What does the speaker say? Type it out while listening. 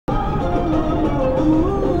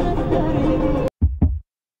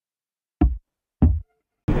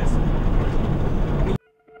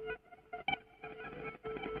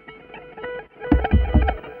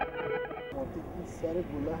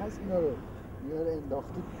This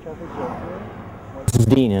is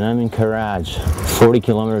Dean and I'm in Karaj, 40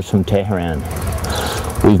 kilometers from Tehran.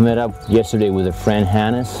 We've met up yesterday with a friend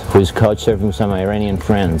Hannes, who is couch surfing with some Iranian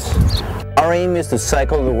friends. Our aim is to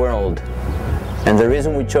cycle the world, and the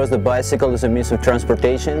reason we chose the bicycle as a means of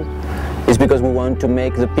transportation is because we want to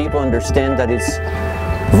make the people understand that it's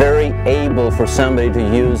very able for somebody to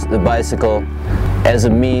use the bicycle as a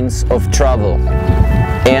means of travel,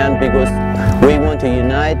 and because we want to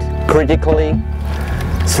unite critically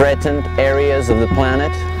threatened areas of the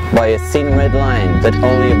planet by a thin red line that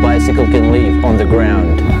only a bicycle can leave on the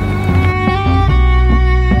ground.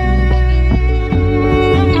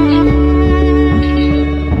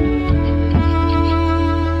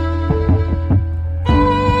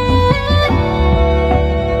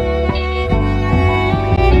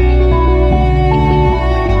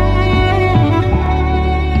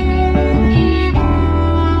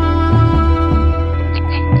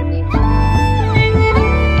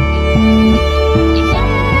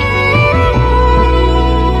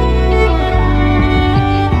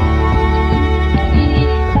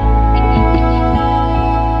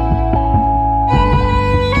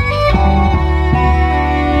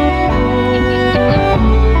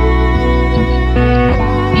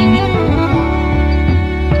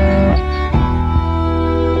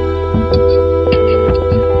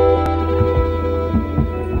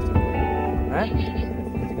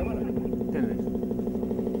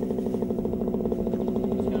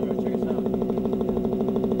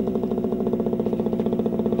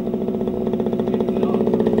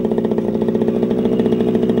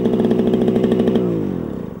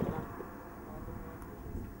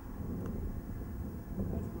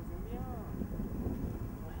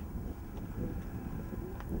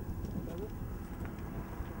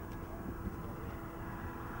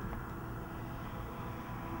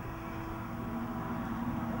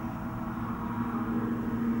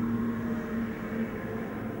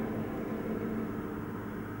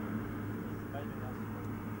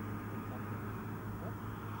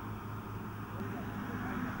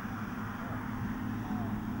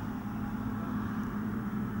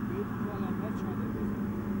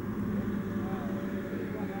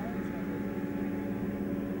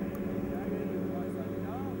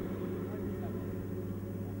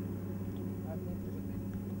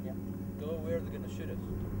 Where they're going to shoot us.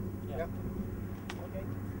 Yeah. Okay.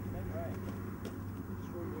 Right. It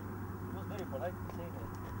was very polite to say that.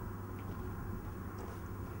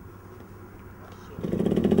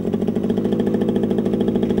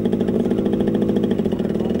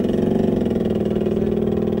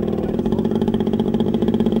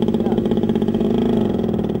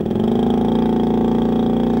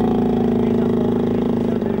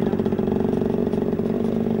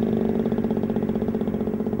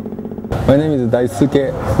 My name is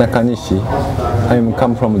Daisuke Nakanishi. I am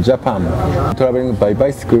come from Japan, traveling by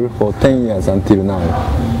bicycle for 10 years until now,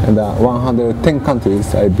 and 110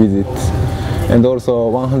 countries I visit, and also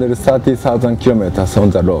 130,000 kilometers on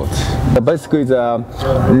the road. The bicycle is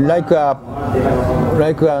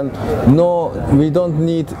no, we don't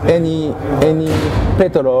need any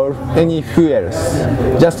petrol, any fuels,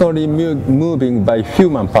 just only moving by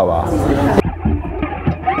human power.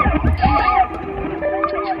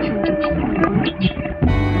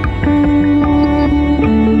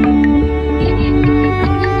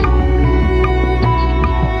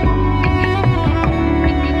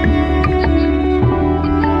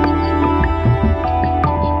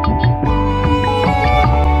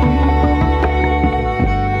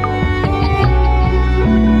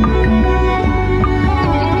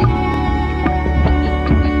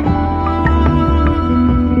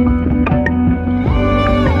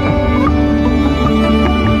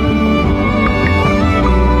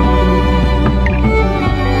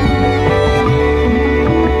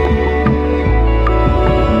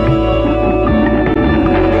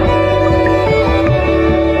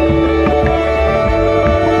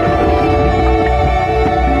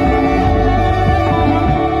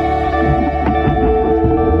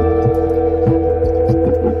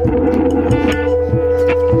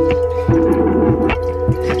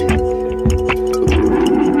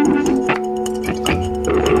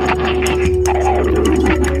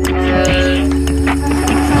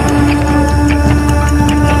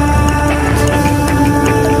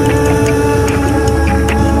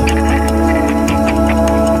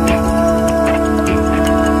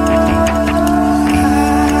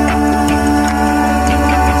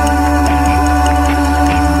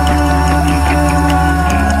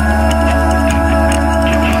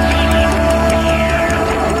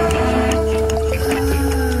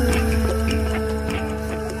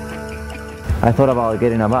 I thought about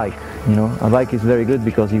getting a bike. You know, a bike is very good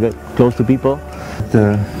because you get close to people.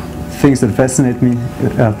 The things that fascinate me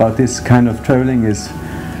about this kind of traveling is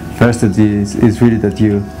first that is really that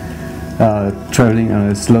you are traveling on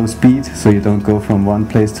a slow speed, so you don't go from one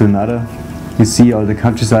place to another. You see all the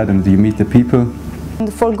countryside and you meet the people.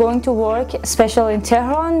 For going to work, especially in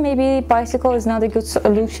Tehran, maybe bicycle is not a good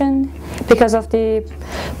solution because of the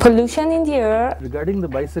pollution in the air. Regarding the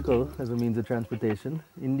bicycle as a means of transportation,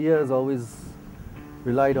 India has always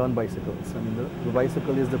relied on bicycles. I mean, the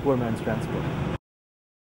bicycle is the poor man's transport.